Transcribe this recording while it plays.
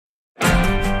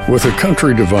With a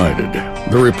country divided,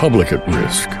 the republic at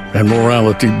risk, and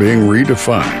morality being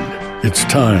redefined, it's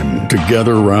time to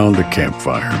gather around a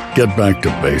campfire, get back to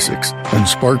basics, and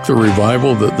spark the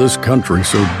revival that this country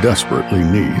so desperately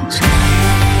needs.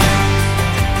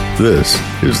 This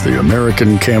is the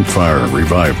American Campfire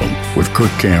Revival with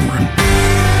Kirk Cameron.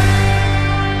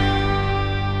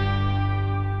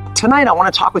 Tonight I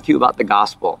want to talk with you about the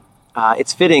gospel.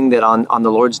 It's fitting that on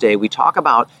the Lord's Day we talk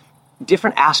about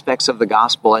different aspects of the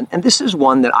gospel, and this is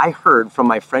one that I heard from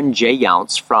my friend Jay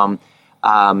Younts from,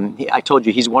 I told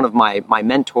you he's one of my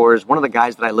mentors, one of the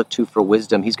guys that I look to for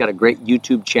wisdom. He's got a great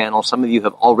YouTube channel. Some of you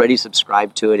have already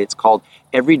subscribed to it. It's called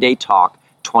Everyday Talk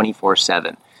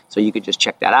 24/7. So you could just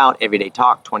check that out, Everyday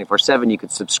Talk 24/7. You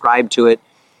could subscribe to it,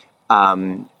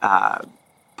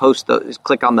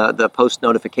 click on the post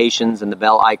notifications and the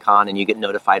bell icon, and you get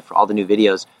notified for all the new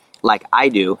videos like I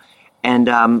do. And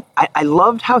I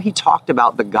loved how he talked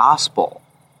about the gospel,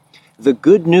 the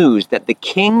good news that the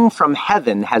King from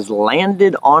heaven has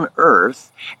landed on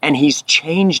earth and he's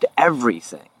changed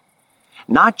everything.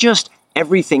 Not just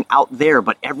everything out there,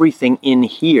 but everything in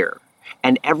here.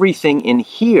 And everything in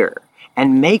here,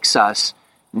 and makes us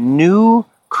new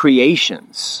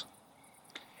creations.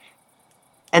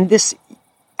 And this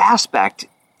aspect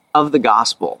of the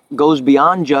gospel goes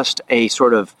beyond just a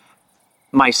sort of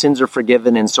my sins are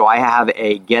forgiven, and so I have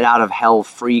a get out of hell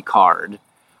free card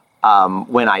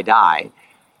when I die.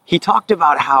 He talked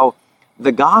about how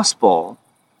the gospel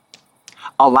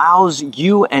allows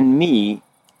you and me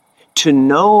to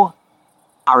know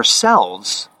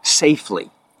ourselves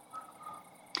safely.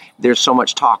 There's so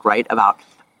much talk, right, about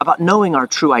knowing our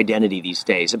true identity these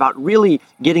days, about really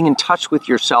getting in touch with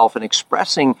yourself and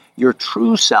expressing your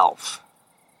true self.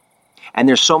 And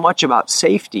there's so much about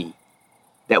safety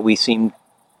that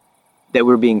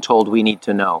we're being told we need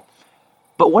to know.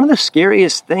 But one of the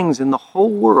scariest things in the whole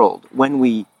world, when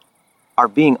we are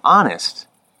being honest,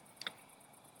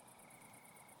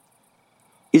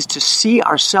 is to see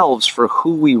ourselves for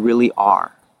who we really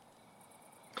are.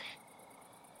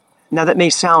 Now that may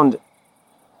sound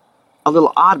a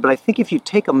little odd, but I think if you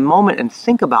take a moment and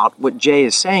think about what Jay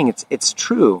is saying, it's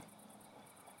true.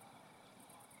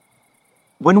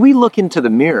 When we look into the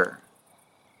mirror,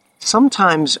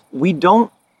 sometimes we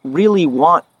don't really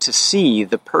want to see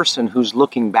the person who's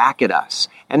looking back at us.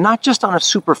 And not just on a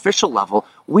superficial level,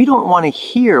 we don't want to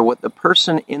hear what the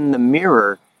person in the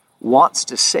mirror wants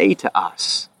to say to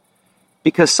us.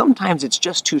 Because sometimes it's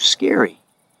just too scary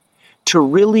to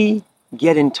really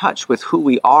get in touch with who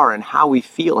we are and how we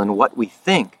feel and what we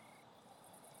think.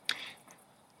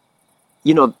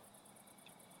 You know,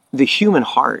 the human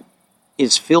heart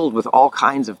is filled with all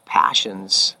kinds of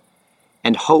passions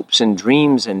and hopes and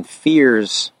dreams and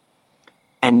fears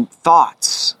and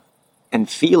thoughts and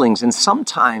feelings. And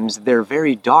sometimes they're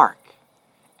very dark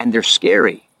and they're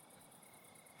scary.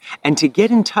 And to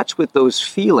get in touch with those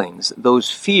feelings,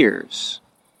 those fears,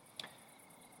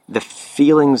 the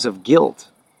feelings of guilt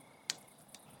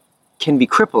can be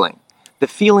crippling. The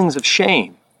feelings of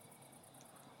shame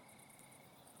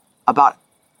about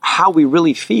how we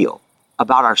really feel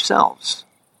about ourselves,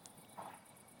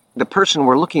 the person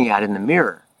we're looking at in the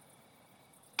mirror,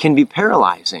 can be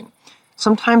paralyzing.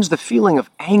 Sometimes the feeling of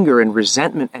anger and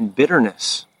resentment and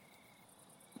bitterness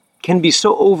can be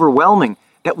so overwhelming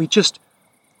that we just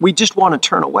want to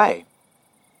turn away.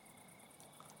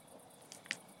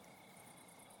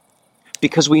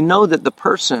 Because we know that the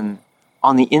person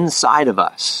on the inside of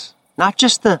us, not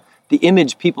just the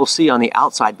image people see on the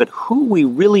outside, but who we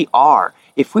really are,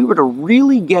 if we were to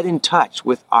really get in touch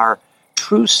with our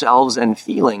true selves and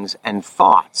feelings and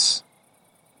thoughts,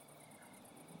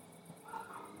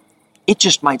 it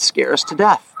just might scare us to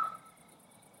death.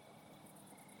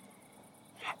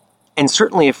 And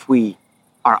certainly if we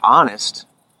are honest,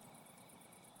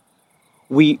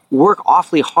 we work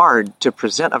awfully hard to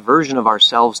present a version of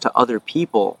ourselves to other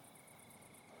people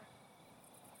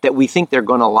that we think they're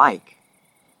going to like.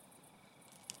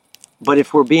 But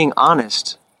if we're being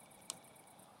honest,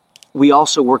 we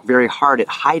also work very hard at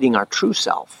hiding our true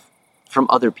self from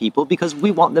other people because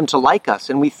we want them to like us,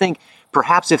 and we think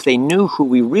perhaps if they knew who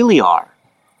we really are,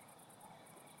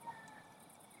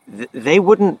 they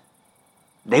wouldn't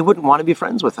want to be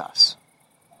friends with us.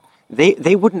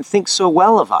 They wouldn't think so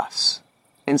well of us.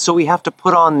 And so we have to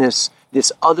put on this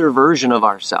other version of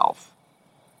ourselves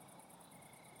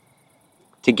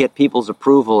to get people's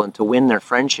approval and to win their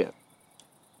friendship.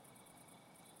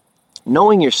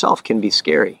 Knowing yourself can be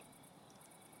scary.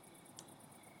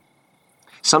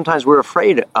 Sometimes we're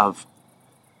afraid of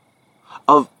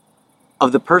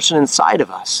the person inside of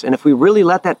us. And if we really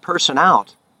let that person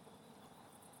out,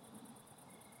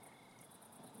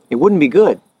 It wouldn't be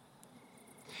good.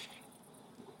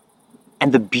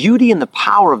 And the beauty and the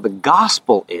power of the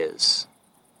gospel is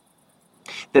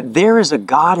that there is a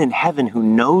God in heaven who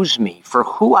knows me for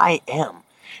who I am.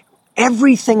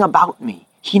 Everything about me.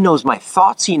 He knows my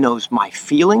thoughts. He knows my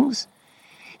feelings.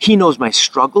 He knows my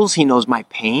struggles. He knows my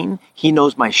pain. He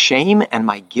knows my shame and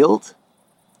my guilt.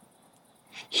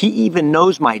 He even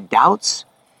knows my doubts.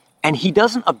 And he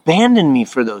doesn't abandon me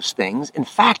for those things. In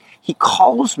fact, he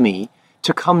calls me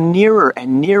to come nearer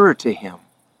and nearer to him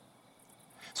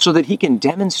so that he can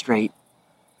demonstrate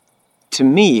to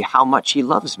me how much he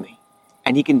loves me.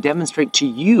 And he can demonstrate to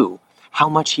you how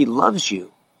much he loves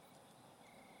you.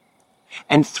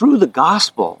 And through the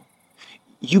gospel,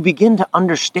 you begin to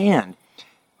understand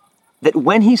that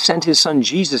when he sent his son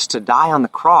Jesus to die on the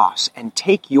cross and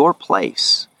take your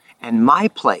place and my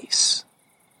place,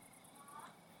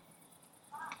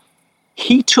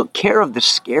 he took care of the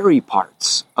scary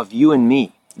parts of you and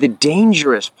me, the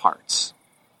dangerous parts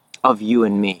of you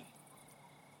and me.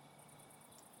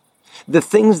 The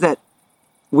things that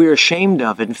we're ashamed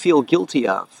of and feel guilty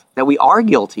of, that we are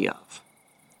guilty of.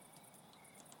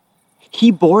 He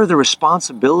bore the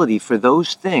responsibility for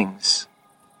those things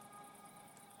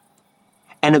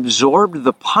and absorbed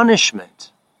the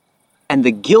punishment and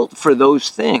the guilt for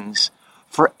those things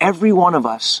for every one of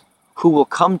us who will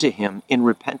come to him in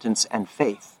repentance and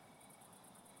faith,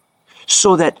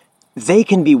 so that they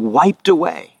can be wiped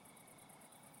away,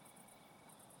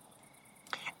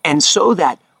 and so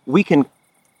that we can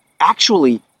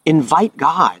actually invite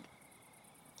God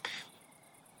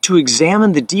to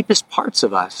examine the deepest parts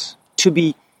of us, to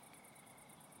be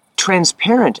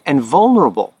transparent and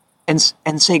vulnerable, and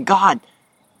say, God,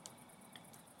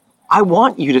 I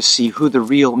want you to see who the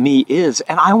real me is,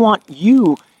 and I want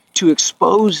you to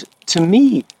expose to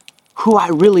me who I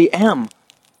really am,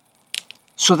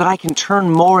 so that I can turn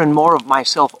more and more of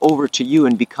myself over to you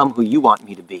and become who you want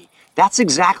me to be. That's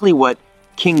exactly what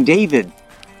King David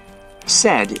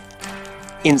said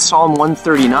in Psalm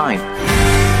 139.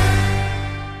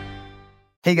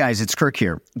 Hey guys, it's Kirk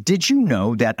here. Did you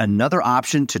know that another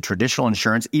option to traditional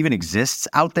insurance even exists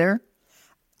out there?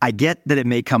 I get that it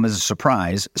may come as a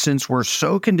surprise since we're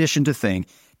so conditioned to think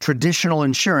traditional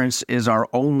insurance is our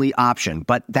only option,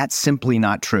 but that's simply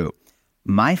not true.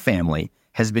 My family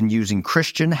has been using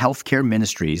Christian healthcare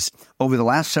ministries over the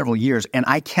last several years, and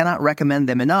I cannot recommend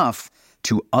them enough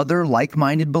to other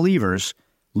like-minded believers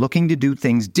looking to do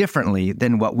things differently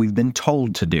than what we've been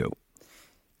told to do.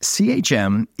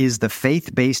 CHM is the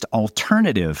faith-based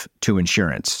alternative to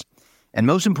insurance. And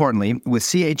most importantly, with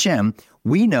CHM,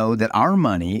 we know that our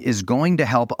money is going to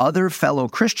help other fellow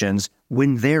Christians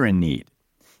when they're in need.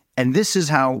 And this is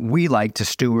how we like to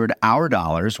steward our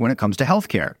dollars when it comes to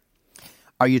healthcare.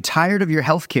 Are you tired of your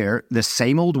healthcare the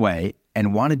same old way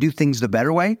and want to do things the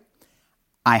better way?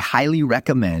 I highly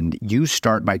recommend you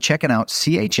start by checking out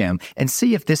CHM and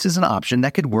see if this is an option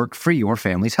that could work for your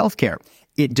family's healthcare.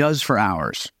 It does for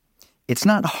ours. It's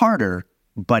not harder,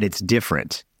 but it's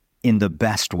different in the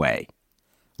best way.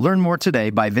 Learn more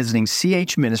today by visiting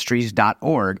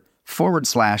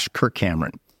chministries.org/Kirk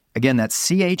Cameron. Again, that's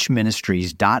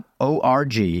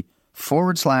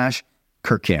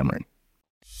chministries.org/Kirk Cameron.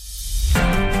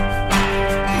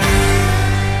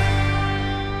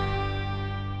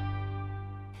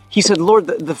 He said, Lord,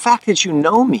 the fact that you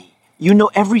know me, you know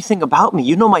everything about me.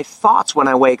 You know my thoughts when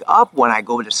I wake up, when I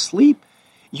go to sleep.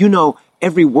 You know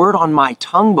every word on my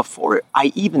tongue before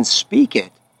I even speak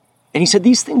it. And he said,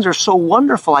 these things are so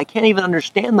wonderful, I can't even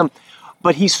understand them.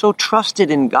 But he's so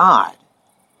trusted in God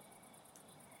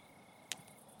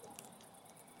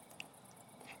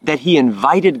that he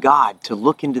invited God to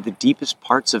look into the deepest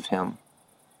parts of him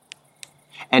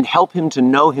and help him to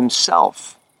know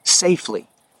himself safely.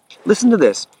 Listen to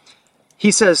this. He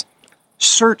says,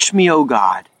 search me, O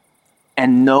God,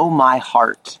 and know my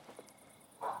heart.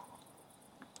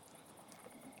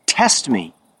 Test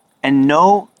me and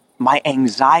know my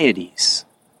anxieties,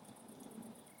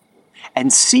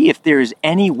 and see if there is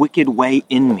any wicked way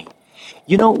in me.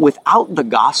 You know, without the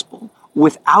gospel,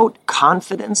 without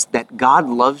confidence that God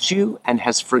loves you and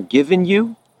has forgiven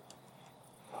you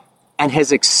and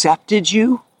has accepted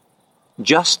you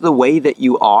just the way that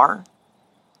you are,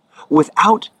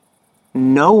 without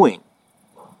knowing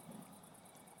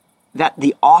that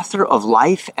the author of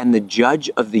life and the judge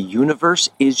of the universe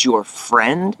is your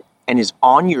friend and is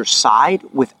on your side,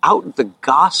 without the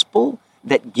gospel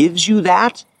that gives you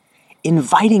that,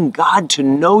 inviting God to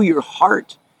know your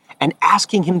heart and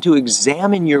asking him to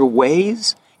examine your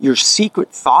ways, your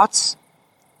secret thoughts,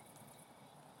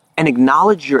 and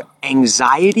acknowledge your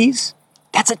anxieties,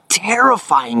 that's a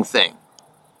terrifying thing.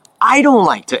 I don't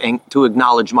like to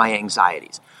acknowledge my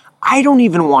anxieties. I don't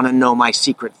even want to know my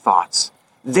secret thoughts.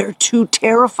 They're too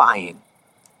terrifying.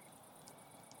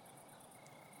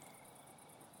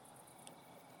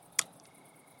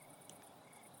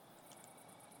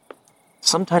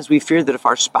 Sometimes we fear that if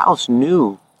our spouse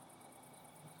knew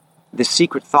the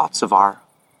secret thoughts of our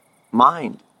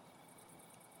mind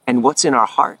and what's in our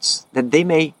hearts, that they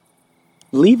may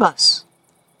leave us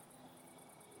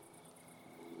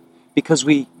because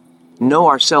we know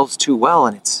ourselves too well,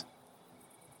 and it's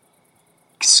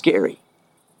scary.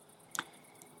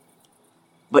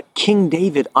 But King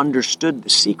David understood the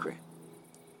secret.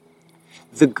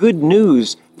 The good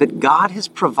news that God has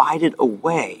provided a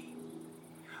way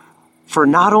for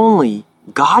not only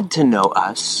God to know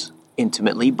us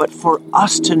intimately, but for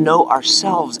us to know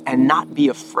ourselves and not be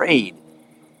afraid.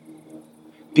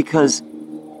 Because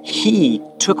He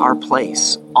took our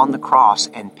place on the cross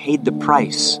and paid the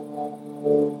price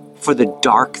for the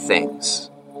dark things,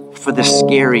 for the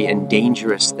scary and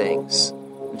dangerous things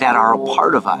that are a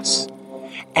part of us.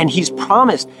 And He's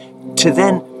promised to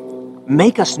then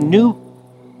make us new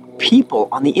people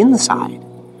on the inside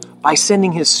by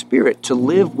sending His Spirit to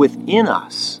live within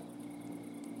us.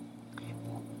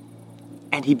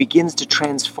 And He begins to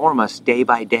transform us day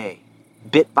by day,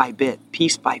 bit by bit,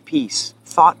 piece by piece,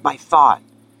 thought by thought,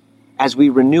 as we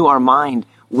renew our mind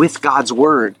with God's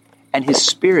Word, and His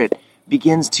Spirit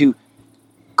begins to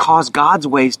cause God's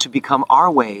ways to become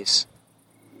our ways.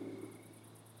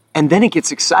 And then it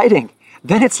gets exciting.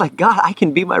 Then it's like, God, I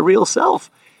can be my real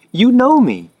self. You know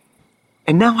me.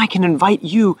 And now I can invite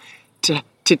you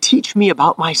to teach me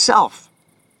about myself.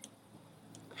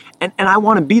 And I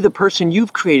want to be the person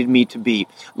you've created me to be.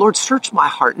 Lord, search my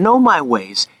heart, know my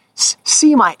ways,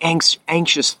 see my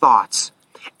anxious thoughts.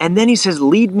 And then He says,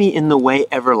 lead me in the way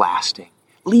everlasting.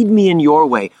 Lead me in your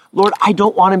way. Lord, I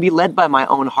don't want to be led by my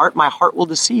own heart. My heart will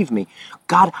deceive me.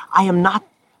 God, I am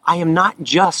not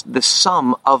just the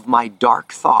sum of my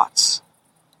dark thoughts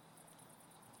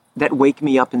that wake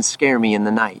me up and scare me in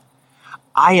the night.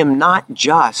 I am not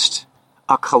just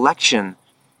a collection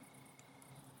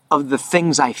of the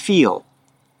things I feel.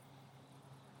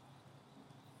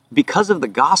 Because of the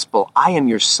gospel, I am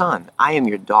your son, I am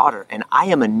your daughter, and I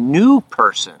am a new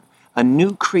person, a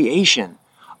new creation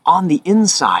on the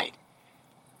inside.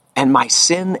 And my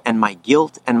sin and my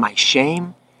guilt and my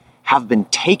shame have been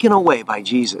taken away by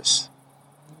Jesus.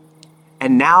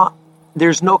 And now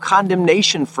there's no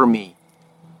condemnation for me,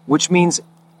 which means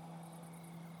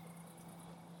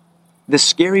the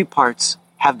scary parts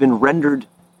have been rendered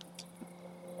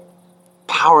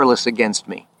powerless against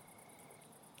me.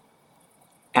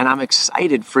 And I'm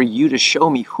excited for you to show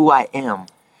me who I am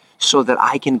so that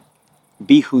I can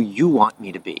be who you want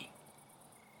me to be.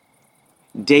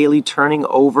 Daily turning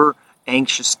over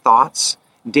anxious thoughts,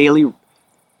 daily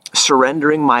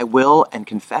surrendering my will and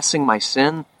confessing my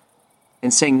sin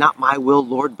and saying, not my will,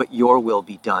 Lord, but your will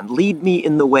be done. Lead me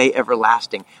in the way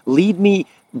everlasting. Lead me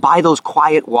by those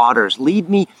quiet waters. Lead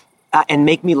me and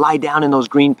make me lie down in those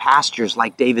green pastures,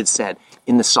 like David said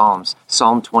in the Psalms,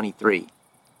 Psalm 23.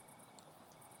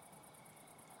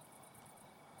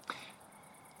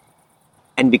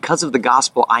 And because of the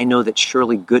gospel, I know that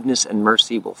surely goodness and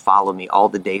mercy will follow me all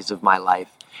the days of my life.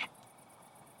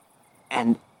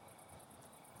 And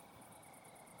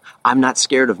I'm not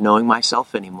scared of knowing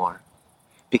myself anymore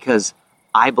because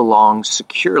I belong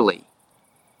securely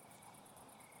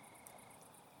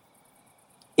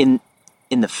in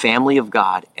the family of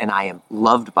God, and I am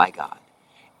loved by God.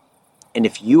 And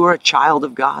if you are a child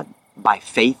of God by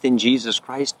faith in Jesus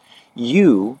Christ,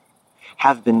 you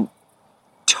have been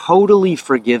totally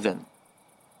forgiven.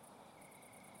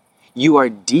 You are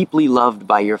deeply loved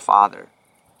by your Father.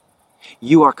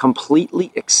 You are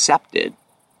completely accepted.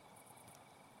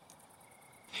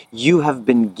 You have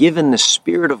been given the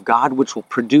Spirit of God, which will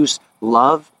produce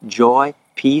love, joy,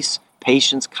 peace,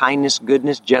 patience, kindness,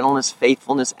 goodness, gentleness,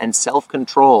 faithfulness, and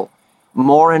self-control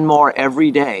more and more every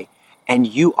day. And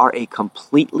you are a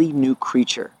completely new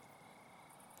creature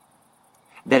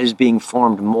that is being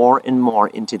formed more and more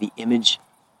into the image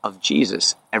of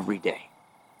Jesus every day.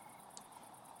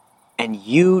 And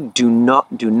you do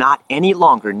not any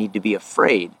longer need to be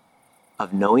afraid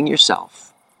of knowing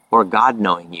yourself or God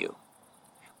knowing you,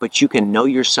 but you can know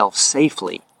yourself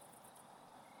safely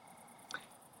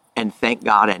and thank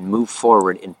God and move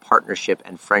forward in partnership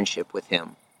and friendship with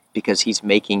Him because He's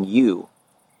making you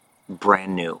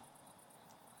brand new.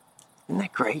 Isn't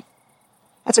that great?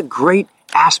 That's a great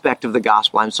aspect of the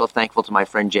gospel. I'm so thankful to my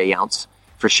friend Jay Younts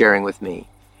for sharing with me.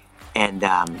 And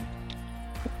I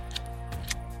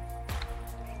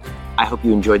hope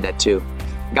you enjoyed that too.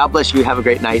 God bless you. Have a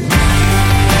great night.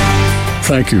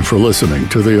 Thank you for listening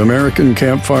to the American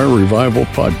Campfire Revival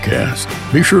Podcast.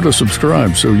 Be sure to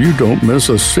subscribe so you don't miss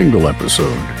a single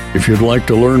episode. If you'd like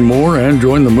to learn more and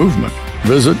join the movement,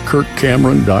 visit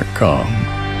kirkcameron.com.